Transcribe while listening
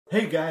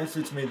Hey guys,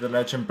 it's me, the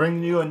Legend,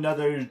 bringing you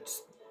another,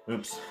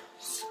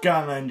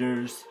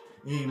 Skylanders,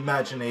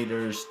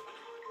 Imaginators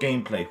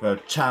gameplay,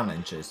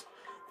 challenges.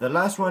 The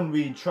last one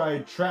we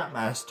tried Trap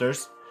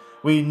Masters,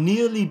 we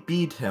nearly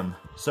beat him,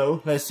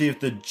 so let's see if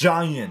the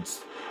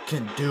Giants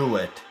can do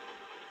it.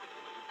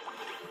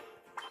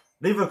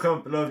 Leave a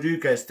comment below if you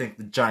guys think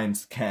the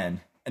Giants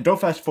can, and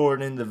don't fast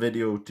forward in the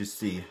video to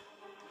see.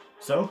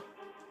 So,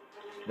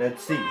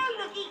 let's see.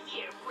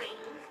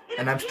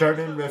 And I'm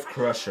starting with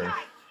Crusher.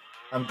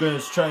 I'm going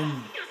to try and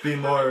be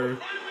more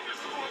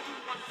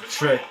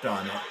tricked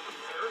on it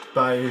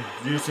by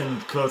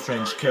using close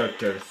range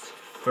characters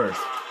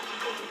first.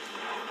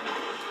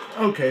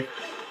 Okay,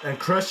 and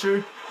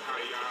Crusher,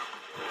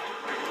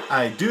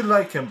 I do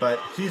like him, but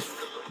he's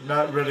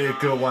not really a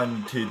good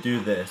one to do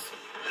this.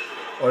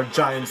 Or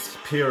Giants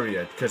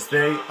period, because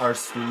they are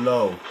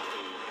slow.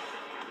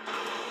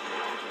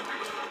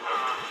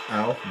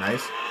 Ow,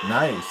 nice,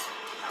 nice.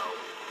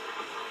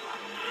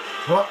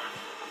 Oh,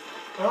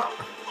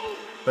 oh.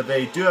 But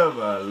they do have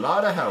a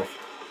lot of health.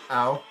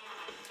 Ow.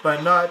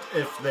 But not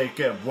if they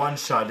get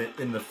one-shotted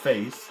in the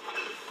face.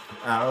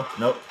 Ow.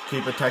 Nope.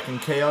 Keep attacking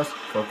Kaos.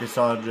 Focus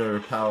all your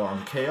power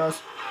on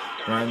Kaos.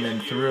 Run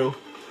them through.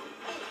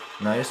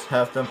 Nice.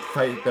 Have them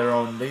fight their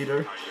own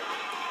leader.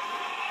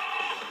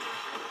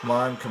 Come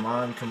on, come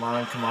on, come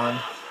on, come on.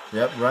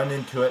 Yep, run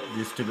into it,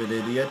 you stupid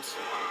idiots.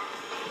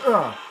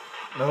 Ugh.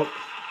 Nope.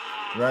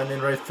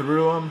 Running right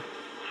through them.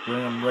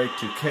 Bring them right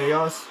to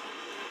Kaos.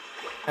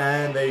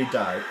 And they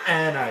died.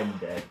 And I'm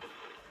dead.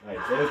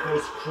 Alright, there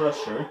goes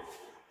Crusher.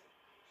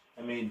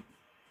 I mean,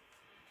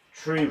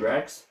 Tree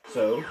Rex.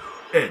 So,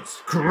 it's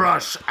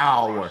Crush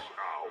Hour.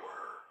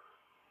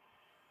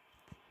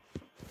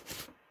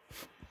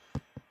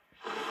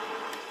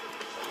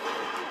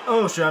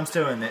 Oh shit, I'm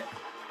still in it.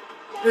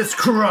 It's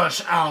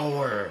Crush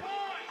Hour.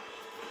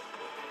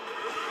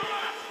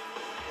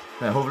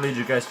 Now, hopefully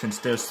you guys can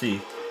still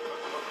see.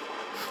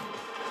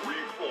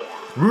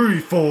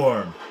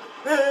 Reform.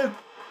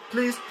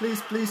 Please,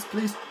 please, please,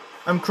 please.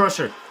 I'm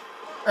Crusher.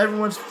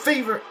 Everyone's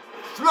favorite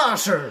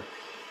Smasher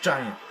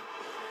Giant.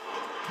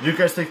 You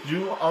guys think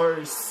you are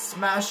a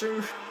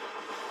Smasher?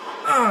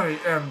 I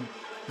am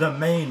the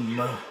main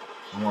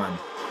one.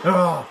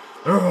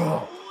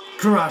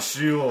 Crush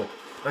you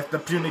like the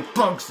puny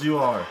punks you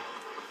are.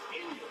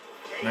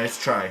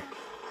 Nice try.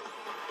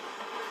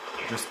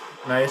 Just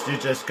nice, you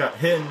just got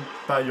hit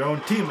by your own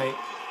teammate.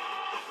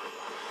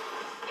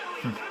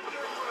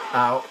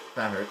 Ow,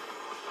 that hurt.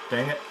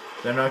 Dang it.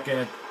 They're not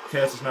gonna.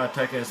 Kaos is not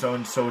attacking his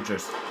own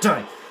soldiers.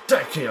 Die!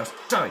 Die, Kaos!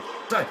 Die!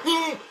 Die!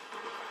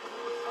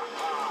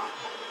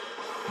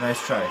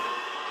 Nice try.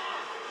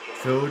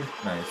 Food?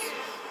 Nice.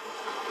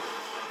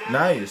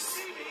 Nice!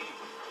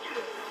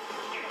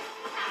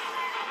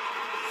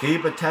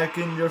 Keep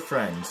attacking your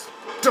friends.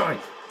 Die!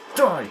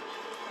 Die!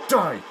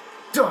 Die!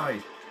 Die!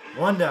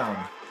 One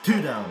down.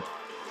 Two down.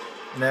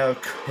 Now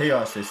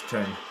Kaos'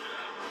 turn.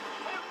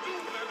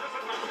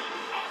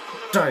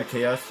 Die,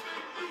 Kaos!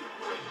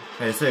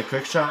 Hey, is it a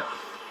quick shot?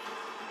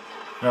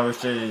 No,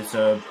 it's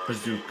a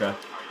bazooka.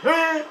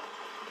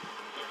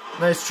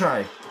 Nice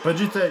try. But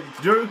you think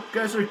you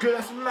guys are good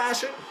at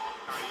smashing?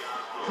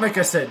 Like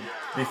I said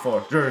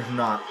before, you're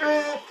not.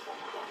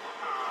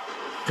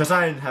 Because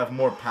I have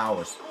more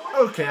powers.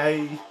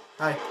 Okay,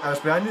 I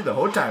was behind you the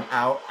whole time.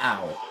 Ow,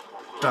 ow.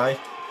 Die,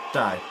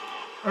 die.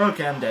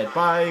 Okay, I'm dead.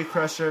 Bye,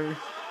 Crusher.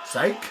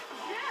 Psych.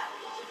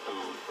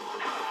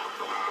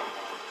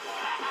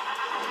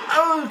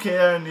 Okay,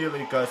 I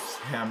nearly got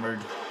hammered.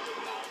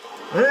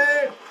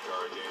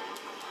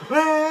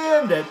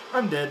 I'm dead.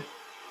 I'm dead.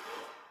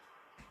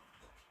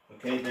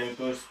 Okay, there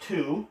goes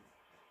two.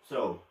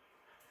 So,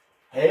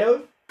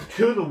 hail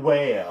to the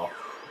whale.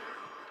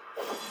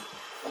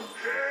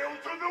 Hail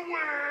to the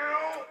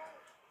whale.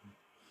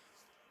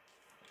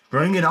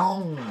 Bring it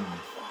on.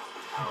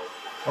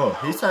 Oh,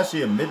 he's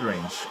actually a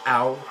mid-range.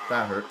 Ow,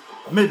 that hurt.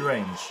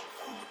 Mid-range.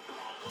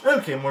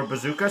 Okay, more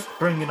bazookas.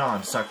 Bring it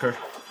on, sucker.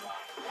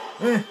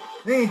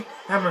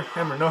 Hammer,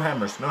 hammer, no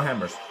hammers, no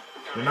hammers.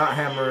 They're not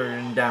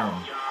hammering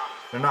down.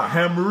 They're not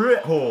hammer it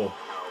hole.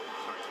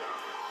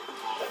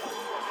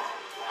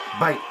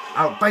 Bite,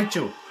 I'll bite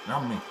you.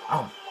 Not me,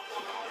 ow.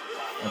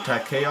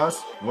 Attack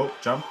Kaos. Whoa,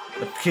 jump.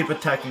 Keep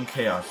attacking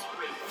Kaos.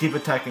 Keep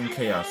attacking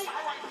Kaos.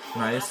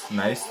 Nice,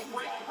 nice.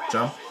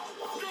 Jump.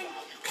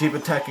 Keep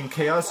attacking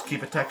Kaos.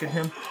 Keep attacking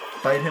him.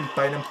 Bite him,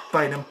 bite him,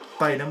 bite him,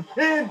 bite him.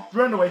 And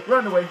run away,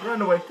 run away,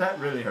 run away. That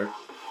really hurt.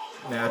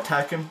 Now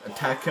attack him,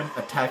 attack him,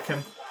 attack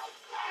him.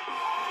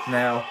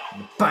 Now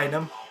bite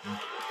him.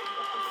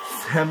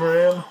 Hammer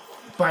him,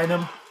 bite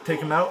him,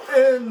 take him out,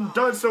 and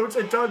dodge swords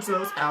and dodge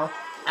those. Ow,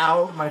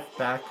 ow, my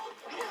back.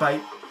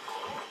 Bite.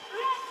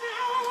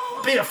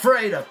 Be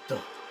afraid of the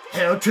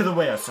hail to the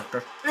whale,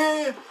 sucker.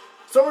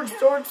 Swords,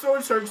 swords,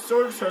 swords hurt,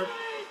 swords hurt.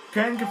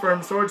 Can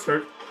confirm, swords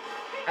hurt.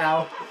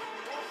 Ow.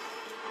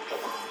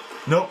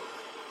 Nope.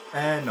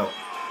 And nope.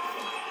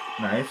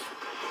 Nice.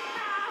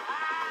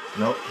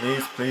 No,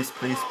 please, please,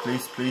 please,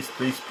 please, please,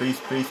 please, please,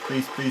 please,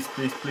 please, please,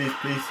 please, please,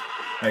 please.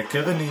 Alright,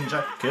 kill the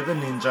ninja, kill the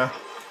ninja.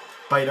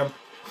 Bite him.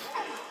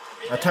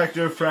 Attack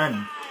your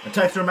friend.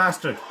 Attack your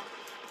master.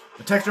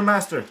 Attack your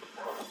master.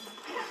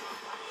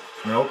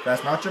 Nope,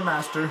 that's not your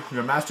master.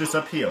 Your master's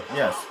up here.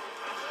 Yes.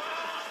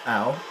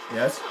 Ow.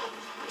 Yes.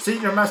 See,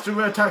 your master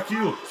will attack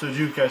you. So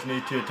you guys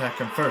need to attack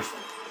him first.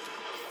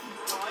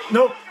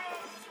 Nope.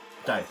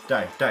 Die,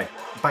 die, die.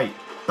 Bite,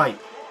 bite,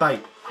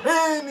 bite.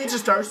 And ninja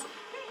stars.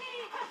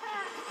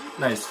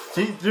 Nice.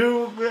 See,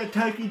 you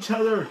attack each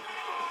other.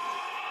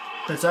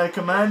 As I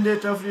command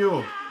it of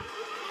you.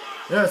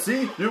 Yeah,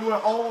 see? You will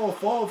all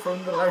fall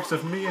from the likes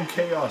of me and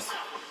Kaos.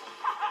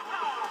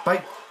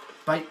 Bite.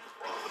 Bite.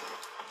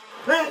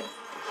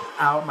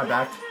 Ow, my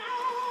back.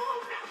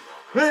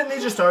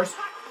 Ninja stars.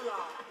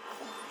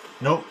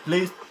 No,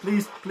 please,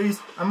 please, please.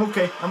 I'm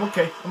okay, I'm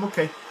okay, I'm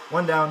okay.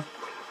 1 down,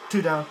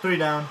 2 down, 3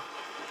 down.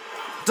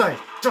 Die,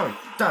 die,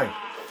 die.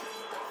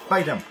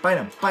 Bite him, bite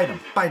him, bite him,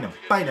 bite him,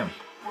 bite him.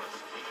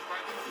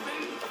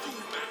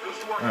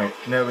 Alright,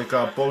 now we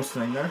got a bow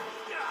slinger.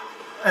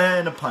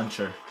 And a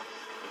puncher.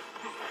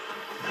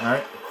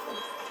 Alright.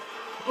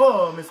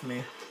 Oh, miss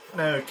me.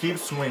 Now keep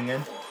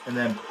swinging. And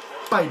then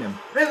bite him.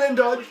 And then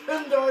dodge.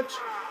 And dodge.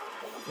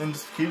 And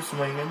just keep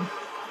swinging.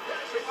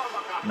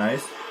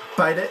 Nice.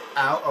 Bite it.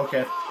 Ow.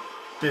 Okay.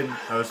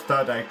 I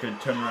thought I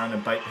could turn around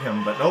and bite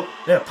him. But nope.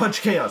 Yeah,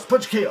 punch Kaos.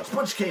 Punch Kaos.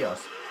 Punch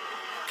Kaos.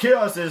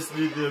 Kaos is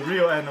the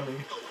real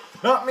enemy.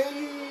 Not me.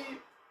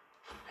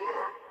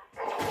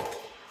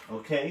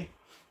 Okay.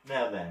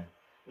 Now then.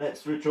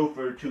 Let's switch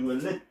over to a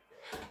lit.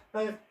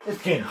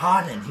 It's getting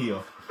hot in here.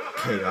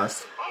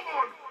 Kaos.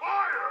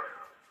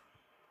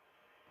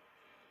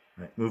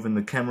 Right, moving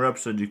the camera up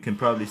so you can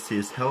probably see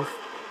his health.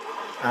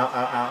 Ow, ow,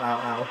 ow,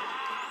 ow,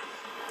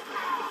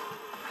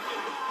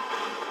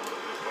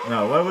 ow.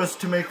 No, what was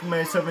to make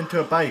myself into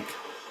a bike?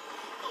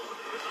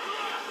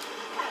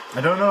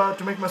 I don't know how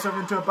to make myself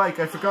into a bike,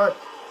 I forgot.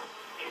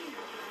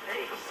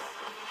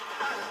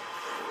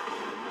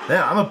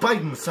 Yeah, I'm a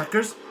biking,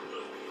 suckers.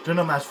 Do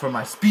not match for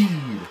my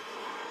speed.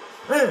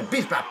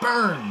 Beast bat,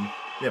 burn!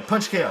 Yeah,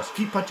 punch Kaos.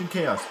 Keep punching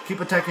Kaos.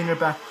 Keep attacking your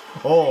back.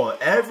 Oh,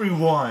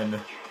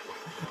 everyone!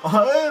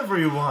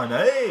 Everyone!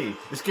 Hey!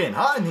 It's getting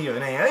hot in here,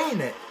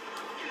 ain't it?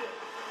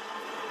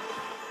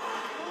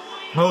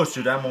 Oh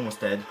shoot, I'm almost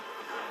dead.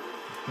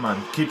 Come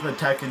on, keep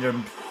attacking your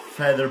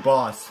feather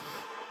boss.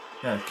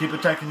 Yeah, keep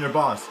attacking your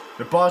boss.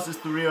 Your boss is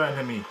the real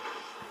enemy.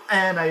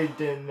 And I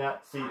did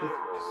not see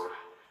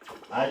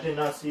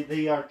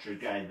the archer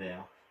guy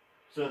there.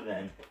 So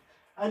then,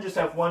 I just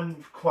have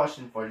one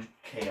question for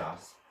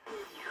Kaos.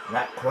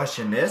 That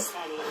question is...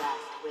 Any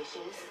last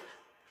wishes?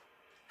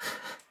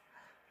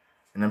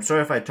 And I'm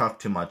sorry if I talk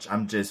too much.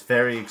 I'm just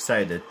very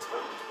excited.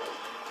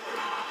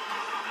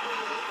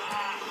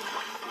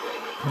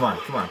 Come on,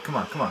 come on, come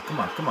on, come on, come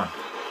on, come on.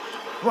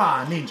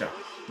 Wow, ninja.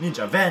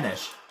 Ninja,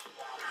 vanish.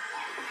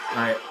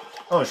 Alright.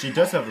 Oh, she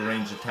does have a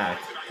range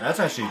attack. That's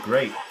actually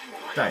great.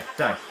 Die,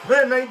 die.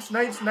 Knights,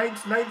 knights,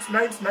 knights, knights,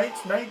 knights,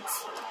 knights,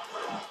 knights.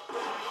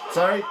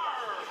 Sorry.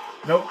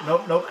 Nope,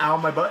 nope, nope. Ow,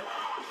 my butt.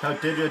 How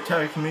did you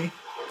attack me?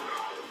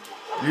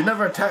 You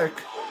never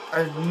attack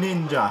a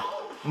ninja.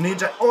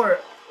 Ninja or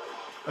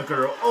a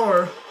girl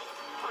or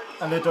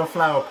a little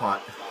flower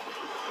pot.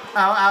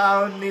 Ow,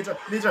 ow, ow, ninja,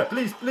 ninja,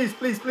 please, please,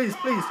 please, please,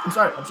 please. I'm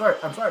sorry, I'm sorry,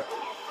 I'm sorry.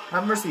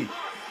 Have mercy.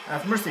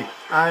 Have mercy.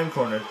 I'm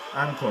cornered.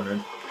 I'm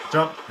cornered.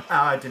 Jump.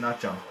 Ow, I did not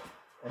jump.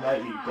 And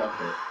that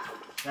hurt.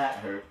 That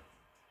hurt.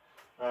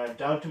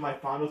 Down to my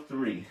final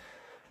 3.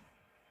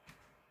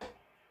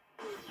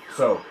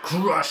 So,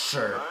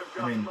 Crusher.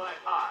 I mean,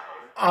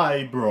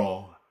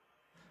 Eyebrow.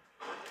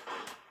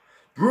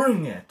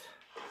 Bring it.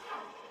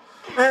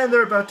 And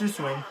they're about to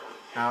swing.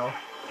 Ow.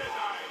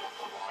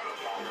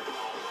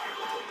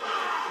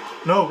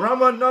 No, run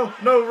one, no,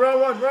 no, run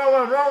one, run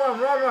one, run one,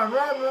 run one,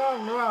 run,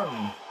 run,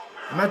 run.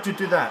 I meant to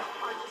do that.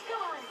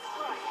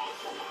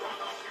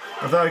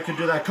 I thought I could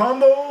do that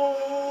combo.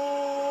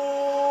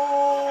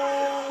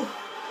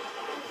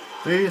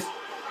 Please,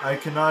 I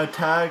cannot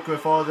attack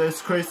with all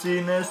this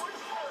craziness.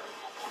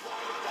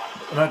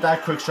 Not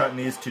that quick shot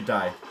needs to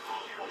die.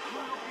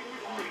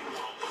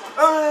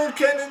 Oh,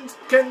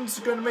 Cannon's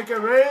gonna make it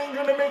rain,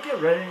 gonna make it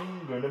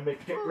rain, gonna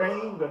make it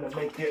rain, gonna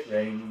make it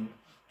rain.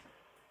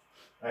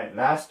 Alright,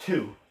 last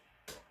 2.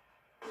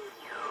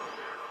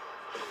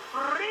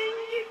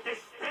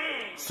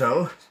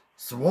 So,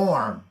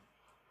 Swarm.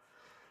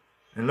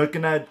 And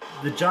looking at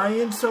the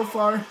Giant so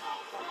far,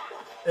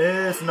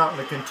 it's not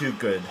looking too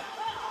good.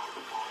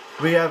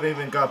 We haven't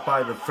even got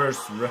by the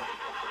first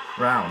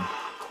round.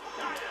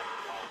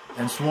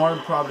 And Swarm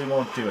probably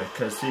won't do it,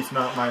 because he's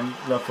not my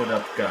leveled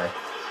up guy.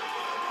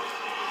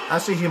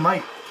 Actually, he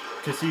might,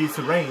 because he's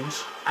a range.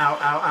 Ow,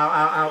 ow, ow,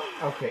 ow,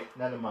 ow. Okay,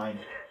 never mind.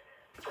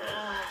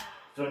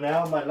 So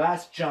now my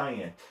last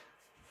Giant.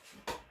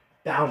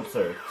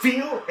 Bouncer.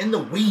 Feel in the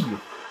wheel.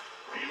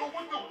 Feel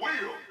with the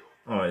wheel.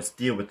 Oh, it's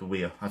deal with the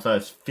wheel. I thought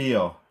it's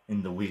feel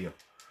in the wheel.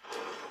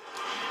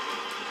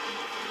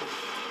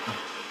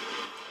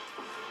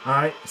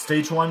 Alright,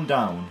 stage 1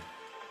 down.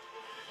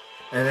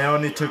 And I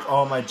only took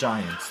all my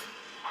Giants.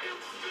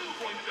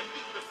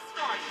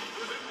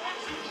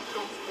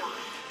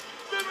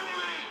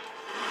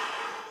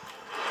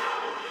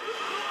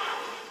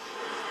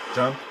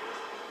 Jump.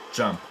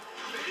 Jump.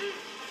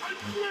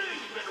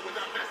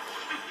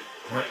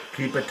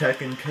 Keep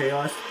attacking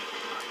Chaos.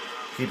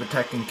 Keep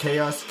attacking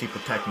Chaos. Keep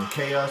attacking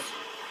Chaos.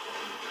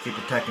 Keep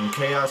attacking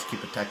Chaos.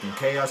 Keep attacking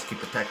Chaos.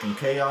 Keep attacking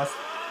Chaos.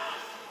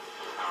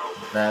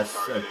 That's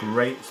a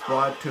great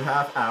spot to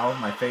have. Ow,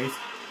 my face.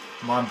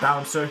 Come on,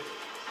 bouncer.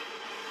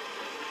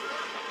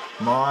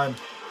 Come on.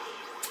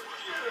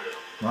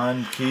 Come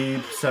on,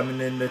 keep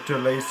summoning little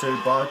laser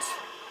bots.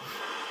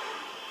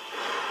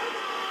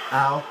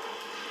 Ow.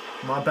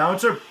 Come on,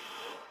 bouncer.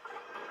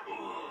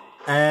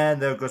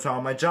 And there goes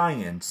all my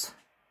giants.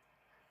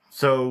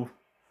 So,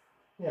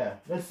 yeah,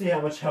 let's see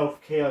how much health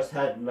Chaos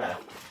had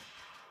left.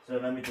 So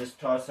let me just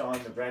toss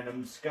on the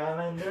random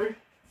Skylander.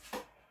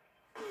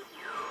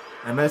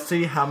 And let's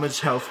see how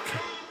much health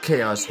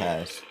Chaos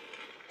has.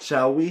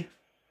 Shall we?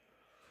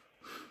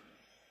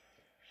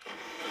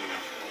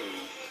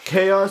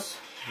 Chaos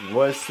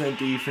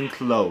wasn't even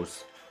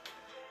close.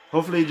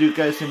 Hopefully you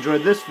guys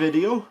enjoyed this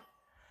video.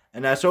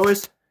 And as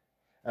always,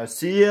 I'll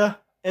see ya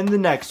in the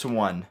next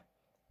one.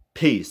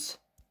 Peace.